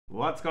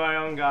What's going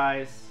on,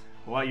 guys?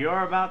 What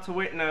you're about to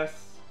witness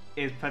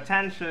is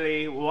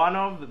potentially one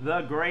of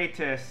the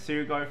greatest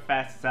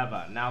SUGOFESTs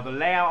ever. Now, the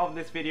layout of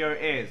this video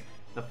is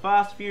the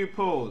first few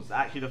pools,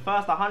 actually the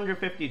first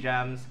 150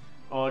 gems,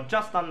 or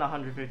just under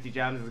 150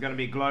 gems, is going to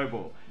be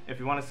global. If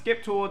you want to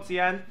skip towards the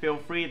end, feel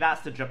free.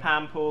 That's the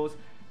Japan pools.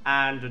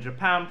 And the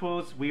Japan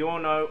pools, we all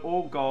know,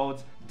 all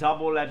golds,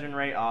 double legend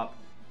rate up.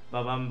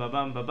 Ba-bum,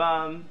 ba-bum,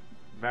 ba-bum.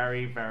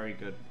 Very, very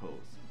good pools.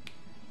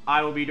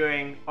 I will be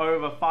doing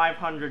over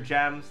 500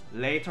 gems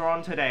later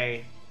on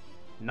today,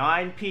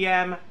 9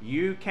 PM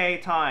UK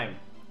time.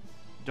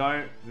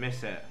 Don't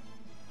miss it.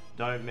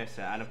 Don't miss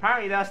it. And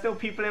apparently there are still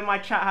people in my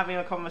chat having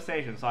a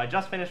conversation. So I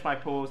just finished my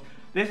pools.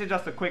 This is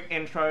just a quick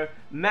intro.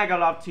 Mega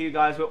love to you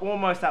guys. We're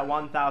almost at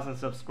 1,000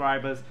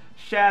 subscribers.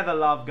 Share the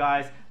love,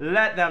 guys.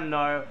 Let them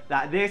know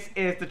that this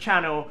is the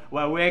channel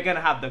where we're going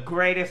to have the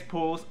greatest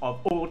pools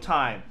of all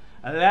time.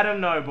 Let them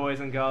know, boys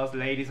and girls,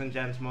 ladies and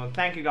gentlemen.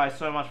 Thank you guys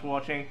so much for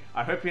watching.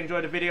 I hope you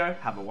enjoyed the video.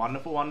 Have a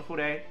wonderful, wonderful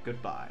day.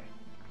 Goodbye.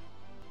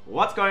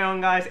 What's going on,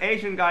 guys?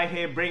 Asian guy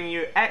here, bringing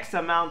you X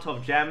amount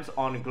of gems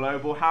on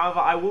global. However,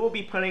 I will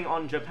be pulling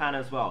on Japan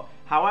as well.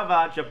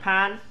 However,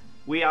 Japan,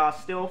 we are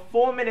still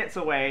 4 minutes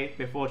away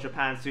before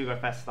Japan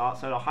SUGOFEST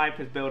starts, so the hype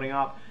is building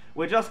up.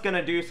 We're just going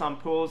to do some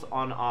pulls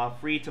on our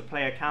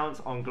free-to-play accounts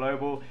on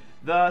global.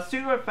 The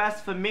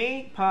SUGOFEST, for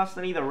me,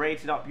 personally, the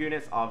rated up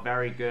units are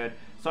very good.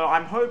 So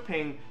I'm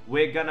hoping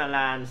we're going to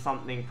land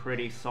something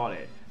pretty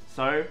solid.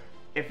 So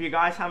if you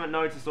guys haven't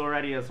noticed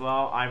already as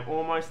well, I'm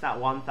almost at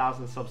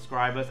 1,000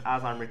 subscribers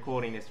as I'm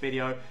recording this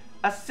video.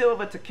 A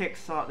silver to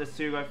kickstart the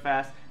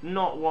SUGOFEST,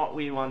 not what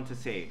we want to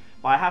see.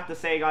 But I have to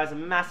say, guys, a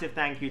massive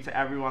thank you to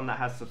everyone that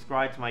has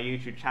subscribed to my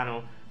YouTube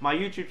channel. My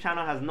YouTube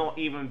channel has not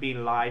even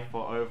been live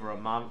for over a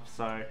month,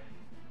 so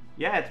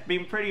yeah, it's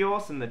been pretty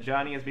awesome. The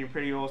journey has been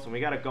pretty awesome. We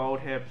got a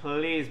gold here,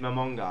 please,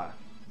 Momonga.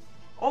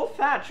 Oh,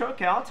 Thatch,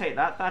 okay, I'll take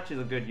that. Thatch is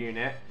a good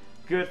unit.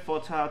 Good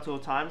for turtle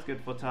times,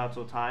 good for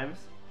turtle times.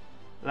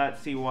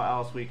 Let's see what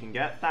else we can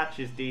get. Thatch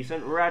is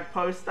decent. Red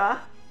poster.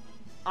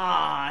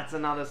 Ah, it's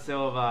another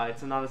silver.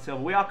 It's another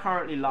silver. We are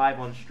currently live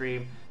on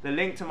stream. The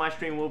link to my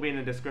stream will be in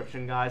the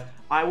description, guys.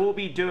 I will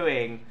be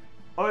doing,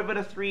 over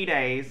the 3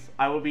 days,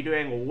 I will be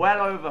doing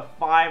well over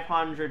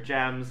 500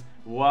 gems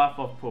worth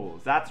of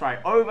pools. That's right,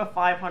 over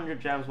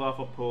 500 gems worth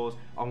of pools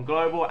on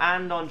global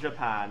and on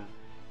Japan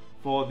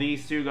for the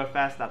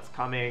SUGOFEST that's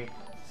coming.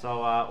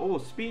 So, oh,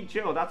 Speed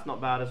Jill, that's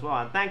not bad as well.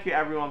 And thank you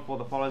everyone for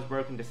the follows.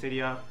 Broken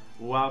Decidia,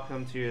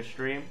 welcome to your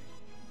stream.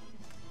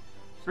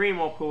 3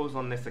 more pools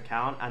on this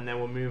account, and then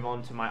we'll move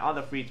on to my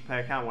other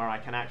free-to-play account where I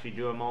can actually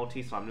do a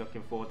multi, so I'm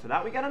looking forward to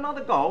that. We get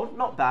another gold,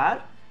 not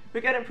bad.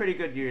 We're getting pretty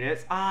good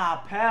units.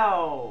 Ah,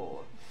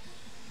 Pell.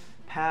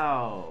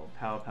 Pell.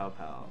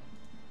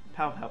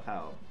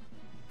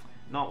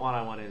 Not what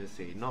I wanted to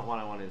see, not what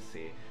I wanted to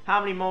see. How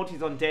many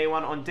multis on day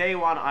 1? On day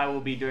 1, I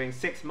will be doing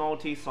 6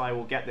 multis, so I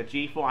will get the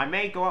G4. I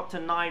may go up to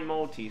 9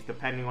 multis,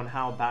 depending on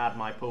how bad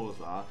my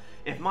pools are.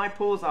 If my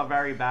pools are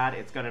very bad,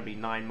 it's going to be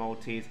 9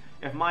 multis.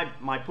 If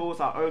my pools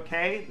are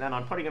okay, then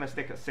I'm probably going to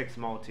stick at 6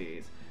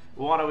 multis.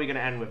 What are we going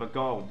to end with? A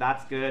gold.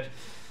 That's good.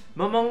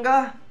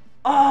 Momonga?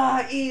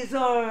 Ah,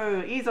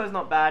 Ezo! Ezo's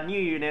not bad. New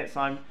unit,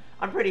 so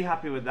I'm pretty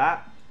happy with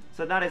that.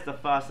 So that is the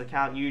first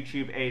account,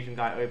 YouTube Asian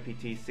Guy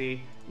OPTC.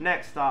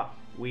 Next up,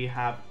 we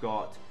have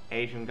got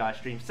Asian Guy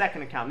Stream.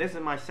 Second account. This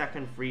is my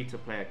second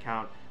free-to-play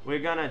account. We're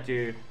going to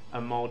do a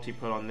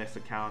multi-pull on this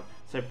account.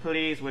 So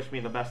please wish me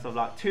the best of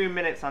luck. 2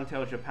 minutes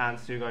until Japan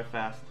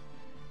SUGOFEST.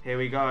 Here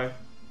we go.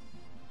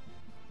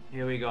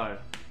 Here we go.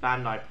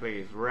 Bandai,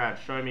 please. Red.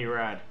 Show me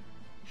red.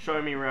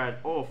 Show me red.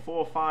 Oh,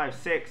 4, 5,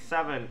 6,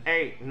 7,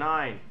 8,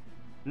 9.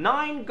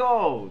 9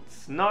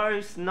 golds.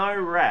 No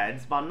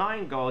reds, but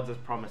 9 golds is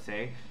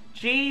promising.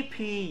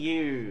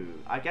 GPU.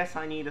 I guess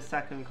I need a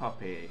second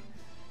copy.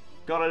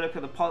 Gotta look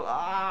at the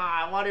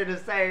I wanted to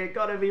say it.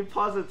 Gotta be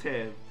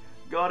positive.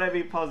 Gotta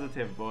be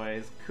positive,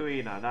 boys.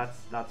 Kuina.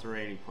 That's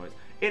really poised.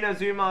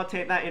 Inazuma, I'll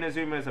take that.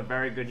 Inazuma is a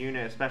very good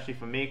unit, especially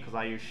for me, because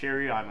I use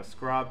Shiryu. I'm a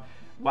scrub.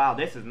 Wow,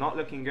 this is not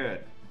looking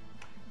good.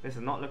 This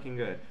is not looking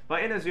good.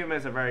 But Inazuma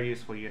is a very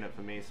useful unit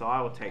for me, so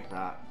I will take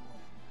that.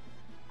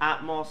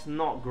 Atmos,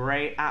 not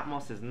great.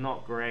 Atmos is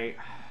not great.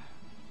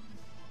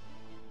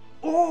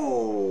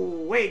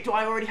 Oh, wait, do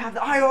I already have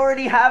that? I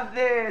already have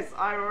this.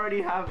 I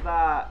already have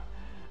that.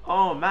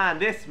 Oh, man,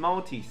 this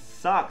multi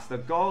sucks. The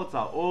golds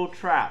are all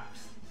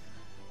traps.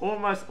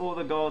 Almost all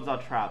the golds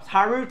are traps.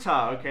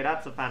 Haruta. Okay,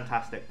 that's a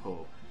fantastic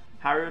pull.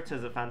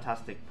 Haruta's a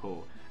fantastic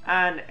pull.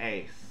 And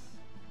Ace.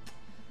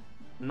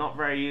 Not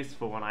very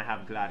useful when I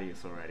have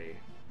Gladius already.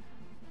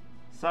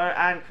 So,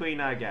 and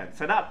Queena again.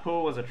 So that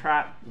pull was a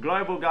trap.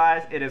 Global,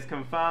 guys, it is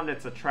confirmed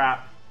it's a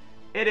trap.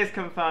 It is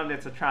confirmed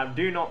it's a trap.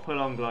 Do not pull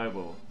on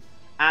global.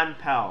 And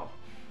Pell.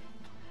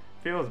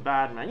 Feels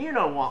bad, man. You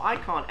know what? I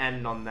can't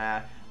end on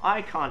there.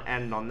 I can't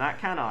end on that,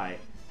 can I?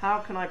 How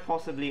can I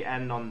possibly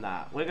end on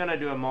that? We're going to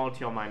do a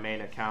multi on my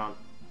main account.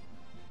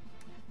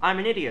 I'm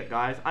an idiot,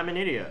 guys. I'm an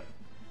idiot.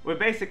 We're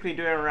basically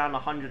doing around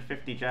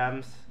 150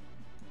 gems.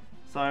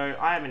 So,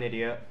 I am an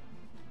idiot.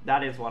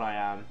 That is what I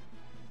am.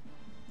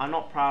 I'm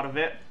not proud of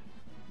it,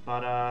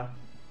 but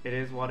it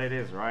is what it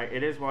is, right?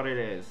 It is what it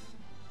is.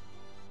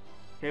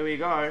 Here we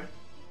go.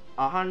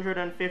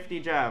 150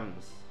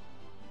 gems.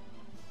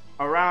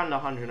 Around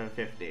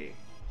 150.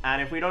 And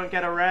if we don't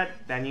get a red,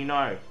 then you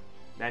know.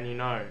 Then you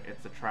know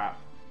it's a trap.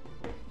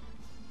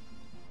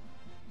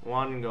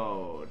 1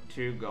 gold,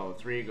 2 gold,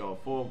 3 gold,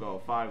 4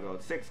 gold, 5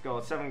 gold, 6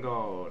 gold, 7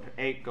 gold,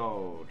 8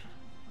 gold.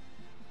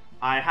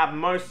 I have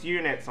most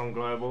units on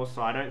global,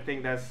 so I don't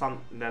think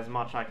there's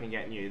much I can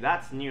get new.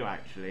 That's new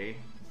actually.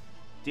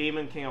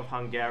 Demon King of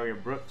Hungary,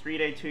 Brook,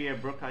 3-day, 2-year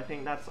Brook, I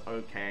think that's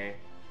okay.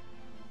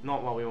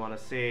 Not what we want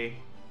to see.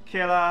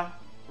 Killer,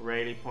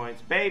 Rayleigh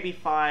points. Baby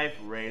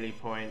 5, Rayleigh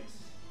points.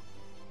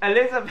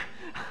 Elizabeth,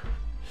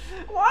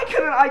 why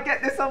couldn't I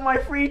get this on my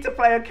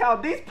free-to-play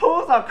account? These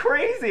pulls are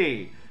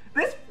crazy.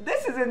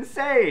 This is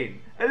insane.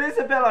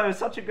 Elizabello is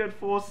such a good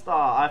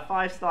 4-star, a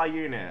 5-star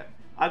unit.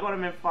 I got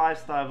him in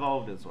 5-star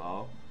evolved as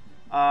well.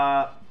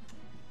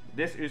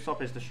 This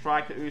Usopp is the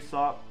striker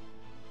Usopp,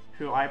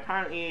 who I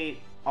apparently,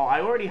 oh,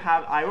 I already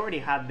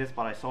had this,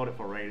 but I sold it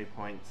for Rayleigh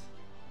points.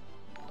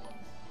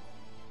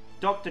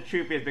 Dr.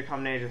 Troopy has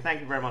become Nature.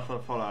 Thank you very much for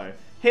the follow.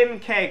 Him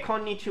K,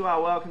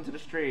 konnichiwa, welcome to the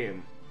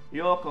stream.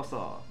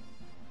 Yokoso.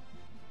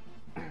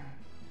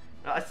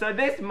 So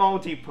this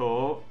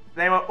multi-pool,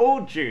 they were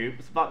all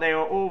dupes, but they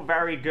were all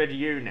very good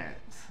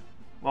units.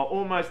 Well,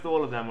 almost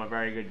all of them were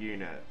very good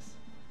units.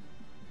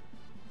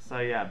 So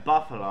yeah,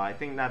 Buffalo, I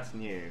think that's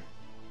new.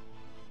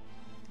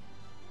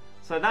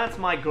 So that's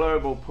my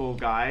global pool,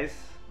 guys.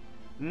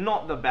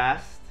 Not the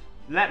best.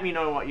 Let me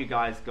know what you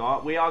guys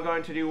got. We are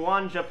going to do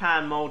one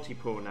Japan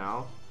multi-pool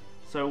now.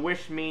 So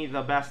wish me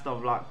the best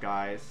of luck,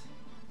 guys.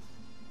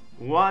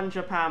 One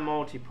Japan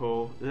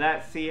multi-pool.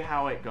 Let's see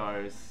how it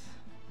goes.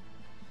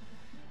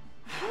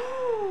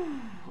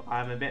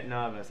 I'm a bit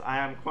nervous. I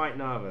am quite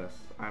nervous.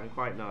 I'm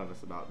quite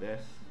nervous about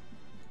this.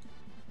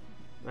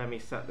 Let me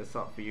set this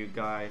up for you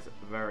guys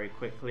very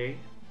quickly.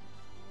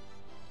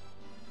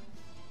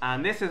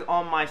 And this is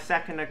on my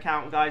second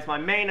account, guys. My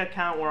main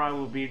account, where I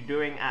will be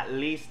doing at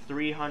least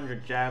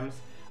 300 gems.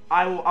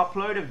 I will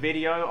upload a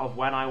video of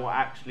when I will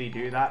actually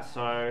do that.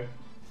 So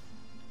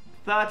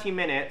 30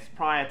 minutes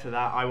prior to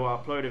that, I will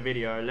upload a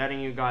video letting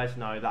you guys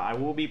know that I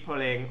will be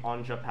pulling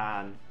on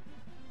Japan.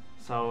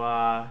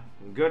 So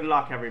good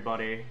luck,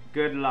 everybody.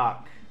 Good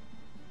luck.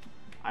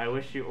 I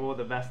wish you all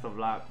the best of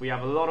luck. We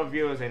have a lot of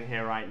viewers in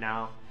here right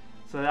now,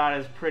 so that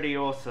is pretty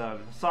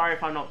awesome. Sorry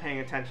if I'm not paying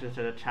attention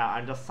to the chat.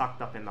 I'm just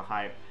sucked up in the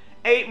hype.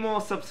 8 more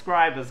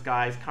subscribers,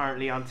 guys,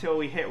 currently, until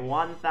we hit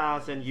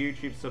 1,000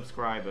 YouTube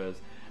subscribers,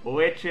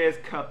 which is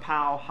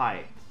kapow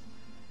hype.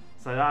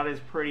 So that is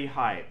pretty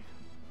hype.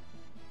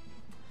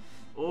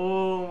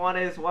 Oh, what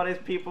is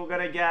people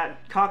gonna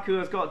get? Kaku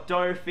has got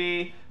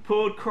Dofi.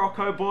 Pulled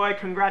Croco Boy.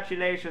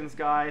 Congratulations,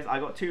 guys. I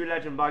got 2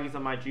 legend buggies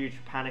on my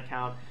Japan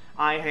account.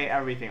 I hate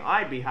everything.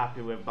 I'd be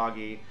happy with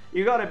Buggy.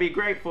 You gotta be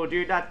grateful,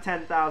 dude. That's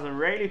 10,000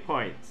 Rayleigh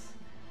points.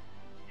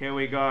 Here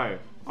we go.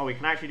 Oh, we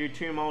can actually do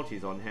 2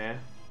 multis on here.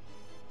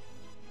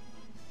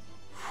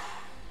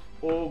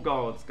 All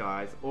golds,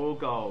 guys. All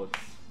golds.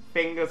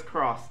 Fingers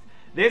crossed.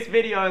 This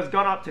video has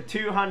gone up to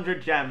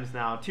 200 gems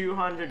now.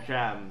 200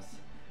 gems.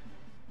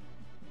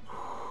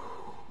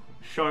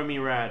 Show me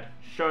red.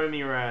 Show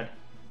me red.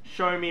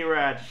 Show me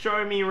red.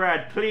 Show me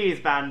red. Please,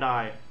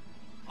 Bandai.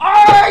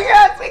 Oh,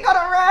 yes! We got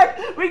a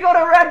red! We got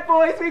a red,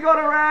 boys! We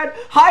got a red!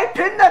 Hype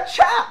in the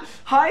chat!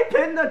 Hype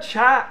in the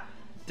chat!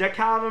 The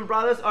Calvin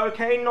Brothers.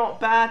 Okay,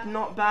 not bad.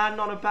 Not bad.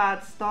 Not a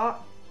bad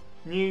start.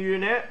 New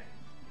unit.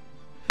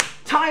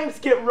 Time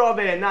skip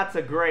Robin. That's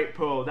a great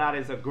pull. That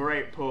is a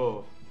great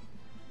pull.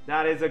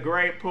 That is a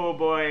great pull,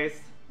 boys.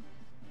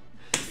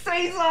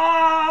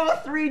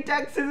 Caesar! 3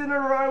 dexes in a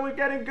row. We're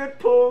getting good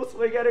pulls.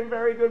 We're getting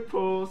very good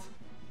pulls.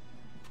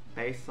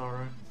 Base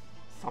Zoro.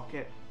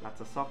 Socket.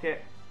 That's a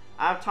socket.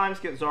 I have time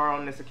skip Zoro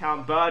on this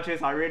account.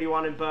 Burgess. I really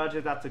wanted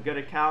Burgess. That's a good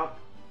account.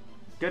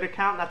 Good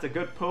account. That's a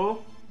good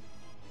pull.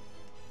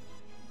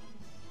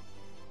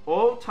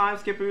 Oh, time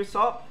skip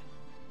Usopp.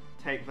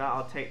 Take that.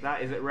 I'll take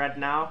that. Is it red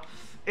now?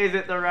 Is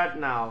it the red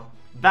now?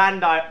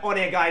 Bandai.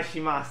 Onegai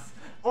shimasu.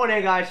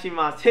 Onegai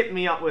shimasu. Hit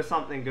me up with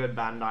something good,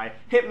 Bandai.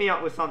 Hit me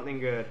up with something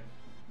good.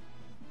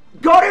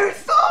 Got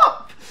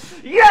Usopp!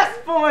 Yes,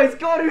 boys,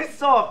 got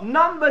Usopp.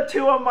 Number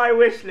 2 on my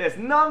wish list.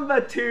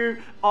 Number 2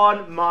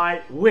 on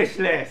my wish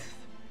list.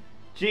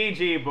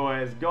 GG,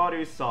 boys. Got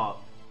Usopp.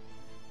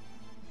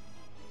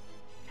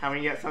 Can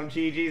we get some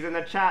GGs in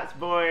the chats,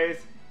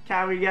 boys?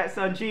 Can we get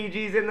some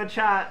GGs in the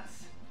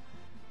chats?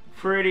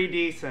 Pretty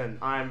decent.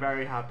 I am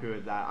very happy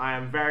with that. I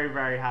am very,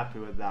 very happy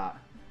with that.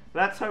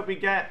 Let's hope we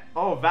get...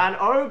 Oh, Van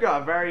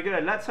Ogre. Very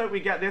good. Let's hope we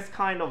get this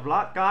kind of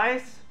luck,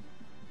 guys.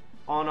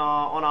 On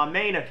our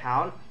main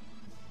account.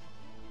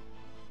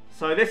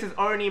 So this is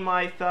only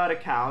my 3rd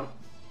account.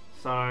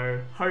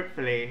 So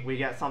hopefully we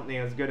get something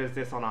as good as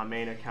this on our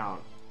main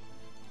account.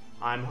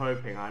 I'm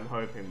hoping,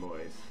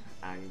 boys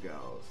and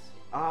girls.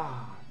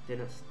 Ah,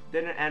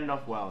 didn't end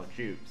off well.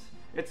 Dupes.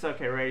 It's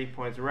okay. Rayleigh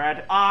points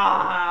red.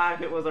 Ah,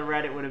 if it was a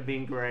red, it would have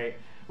been great.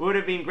 Would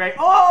have been great.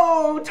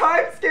 Oh,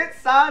 time skip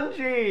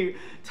Sanji.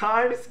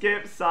 Time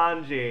skip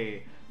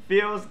Sanji.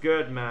 Feels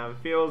good, man.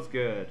 Feels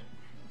good.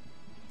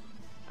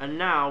 And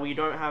now we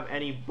don't have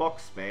any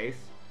box space.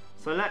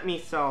 So let me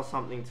sell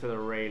something to the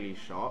Rayleigh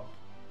shop.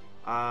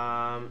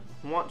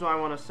 What do I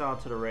want to sell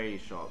to the Rayleigh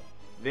shop?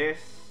 This.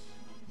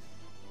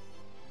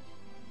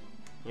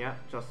 Yeah,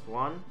 just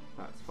one.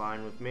 That's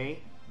fine with me.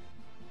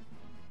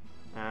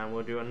 And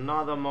we'll do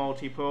another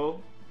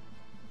multi-pull.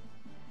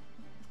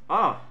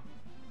 Oh,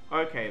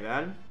 okay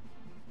then.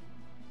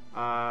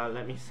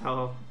 Let me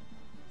sell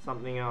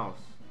something else.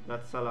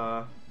 Let's sell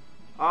a...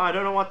 Oh, I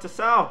don't know what to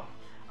sell.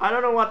 I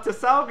don't know what to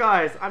sell,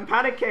 guys. I'm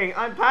panicking.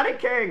 I'm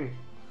panicking.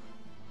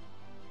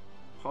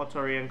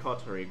 Kotori and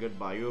Kotori,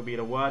 goodbye. You will be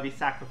the worthy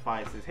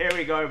sacrifices. Here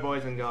we go,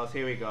 boys and girls.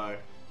 Here we go.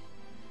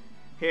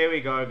 Here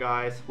we go,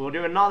 guys. We'll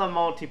do another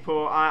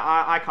multi-pull.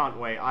 I can't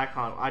wait.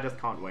 I just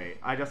can't wait.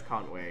 I just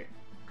can't wait.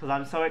 Because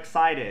I'm so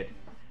excited.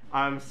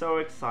 I'm so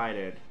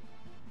excited.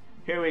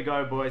 Here we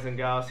go, boys and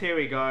girls. Here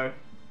we go.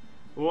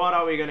 What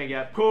are we going to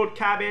get? Pulled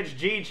cabbage.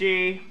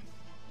 GG.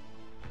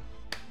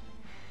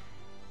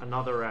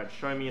 Another red.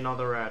 Show me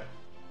another red.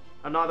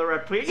 Another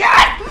red, please.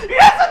 Yes!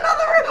 Yes,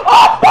 another red!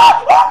 Oh,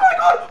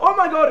 oh, oh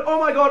my god! Oh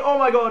my god! Oh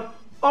my god!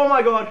 Oh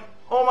my god!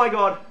 Oh my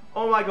god!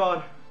 Oh my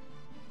god!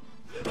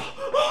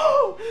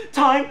 Oh,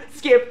 time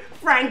skip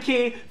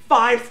Frankie!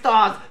 5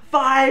 stars!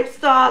 5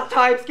 stars!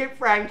 Time skip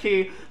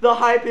Frankie! The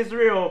hype is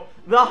real!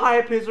 The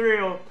hype is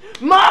real!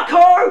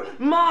 Marco!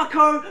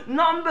 Marco!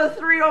 Number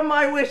 3 on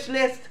my wish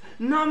list!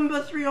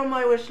 Number 3 on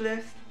my wish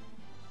list!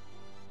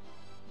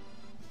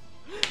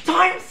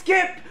 Time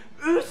skip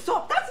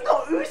Usopp! That's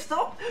not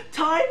Usopp!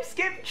 Time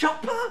skip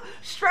Chopper!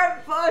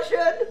 Strength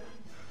version!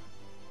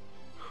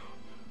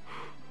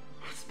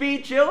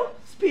 Speed chill!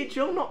 Speed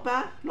chill, not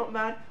bad, not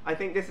bad. I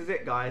think this is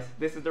it, guys.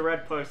 This is the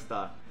red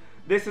poster.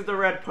 This is the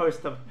red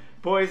poster.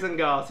 Boys and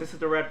girls, this is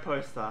the red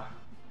poster.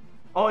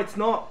 Oh, it's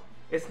not.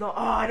 It's not.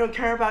 Oh, I don't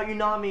care about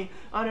Unami.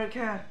 I don't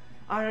care.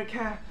 I don't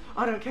care.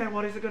 I don't care.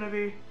 What is it gonna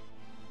be?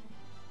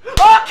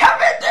 Oh,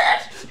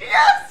 Cavendish!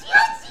 Yes,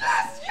 yes,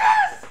 yes,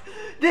 yes!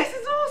 This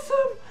is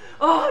awesome!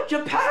 Oh,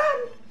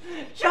 Japan!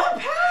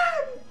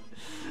 Japan!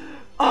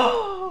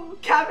 Oh,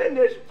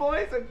 Cavendish,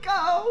 boys and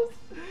girls!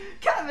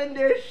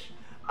 Cavendish!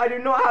 I do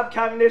not have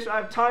Cavendish, I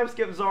have time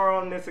skip Zoro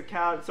on this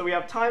account. So we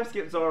have time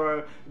skip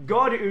Zoro,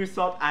 God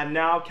Usopp, and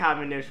now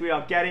Cavendish. We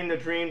are getting the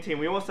dream team.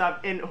 We also have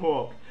Int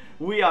Hawk.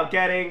 We are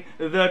getting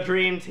the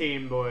dream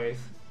team, boys.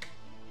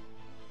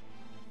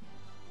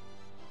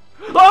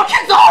 Oh,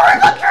 Zoro,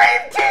 the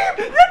dream team!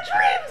 The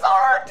dream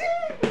Zoro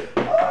team!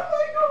 Oh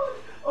my god!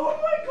 Oh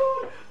my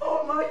god!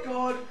 Oh my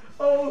god!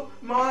 Oh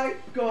my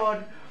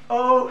god!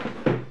 Oh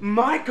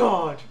my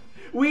god!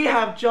 We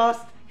have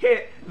just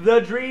hit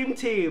the dream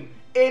team.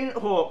 Int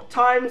Hawk,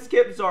 time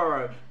skip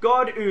Zoro,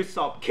 God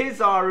Usopp,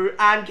 Kizaru,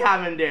 and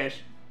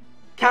Cavendish.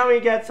 Can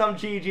we get some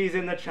GGs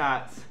in the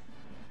chats?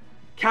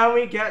 Can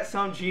we get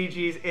some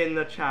GGs in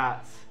the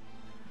chats?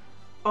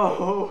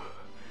 Oh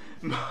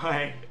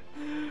my.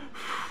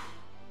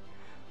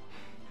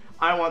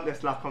 I want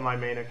this luck on my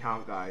main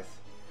account, guys.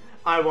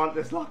 I want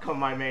this luck on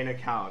my main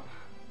account.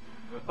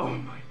 Oh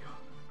my god.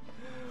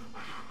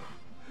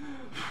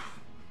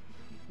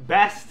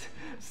 Best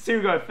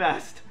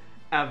SUGOFEST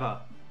ever.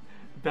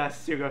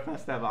 Best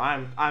SUGOFEST ever.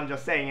 I'm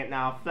just saying it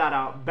now, flat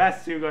out.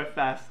 Best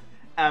SUGOFEST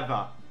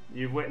ever.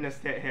 You've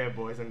witnessed it here,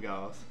 boys and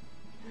girls.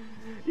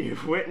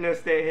 You've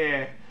witnessed it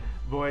here,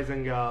 boys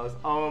and girls.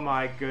 Oh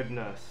my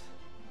goodness.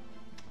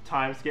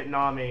 Time skip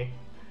Nami.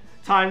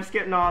 Time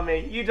skip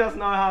Nami. You just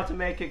know how to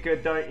make it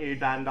good, don't you,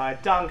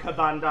 Bandai? Dunker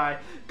Bandai.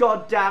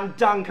 Goddamn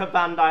Dunker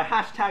Bandai.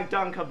 Hashtag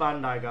Dunker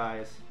Bandai,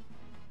 guys.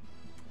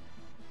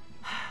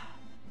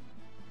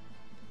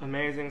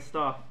 Amazing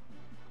stuff.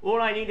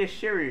 All I need is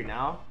Shiryu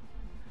now.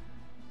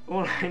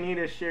 All I need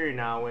is Shiryu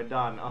now. We're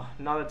done. Oh,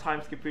 another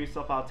time skip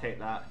Usopp. I'll take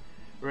that.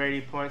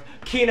 Ready points.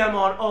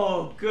 Kinemon.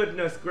 Oh,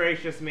 goodness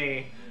gracious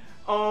me.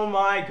 Oh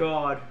my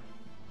god.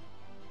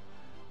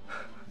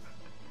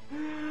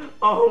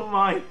 Oh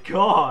my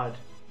god.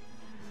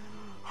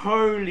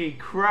 Holy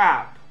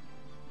crap.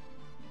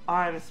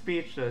 I'm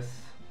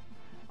speechless.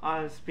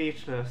 I'm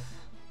speechless.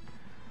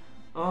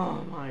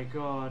 Oh my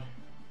god.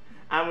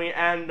 And we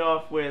end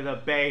off with a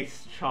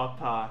base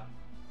Chopper.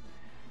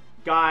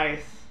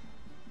 Guys.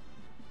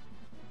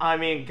 I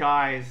mean,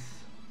 guys.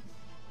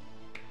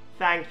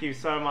 Thank you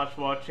so much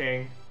for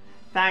watching.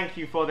 Thank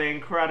you for the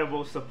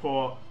incredible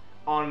support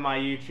on my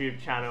YouTube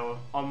channel,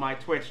 on my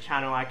Twitch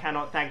channel. I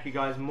cannot thank you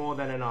guys more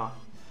than enough.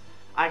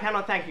 I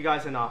cannot thank you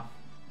guys enough.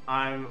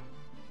 I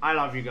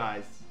love you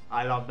guys.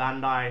 I love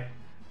Bandai.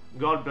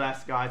 God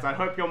bless, guys. I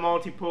hope your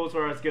multi-pulls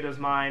were as good as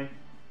mine.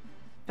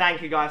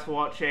 Thank you guys for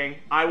watching.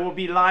 I will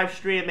be live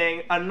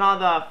streaming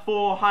another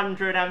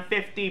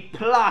 450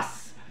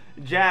 plus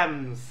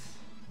gems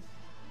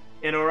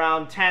in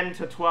around 10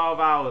 to 12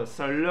 hours.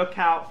 So look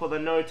out for the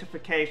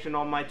notification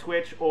on my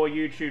Twitch or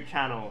YouTube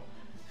channel.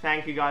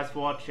 Thank you guys for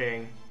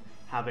watching.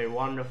 Have a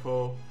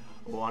wonderful,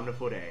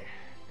 wonderful day.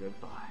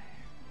 Goodbye.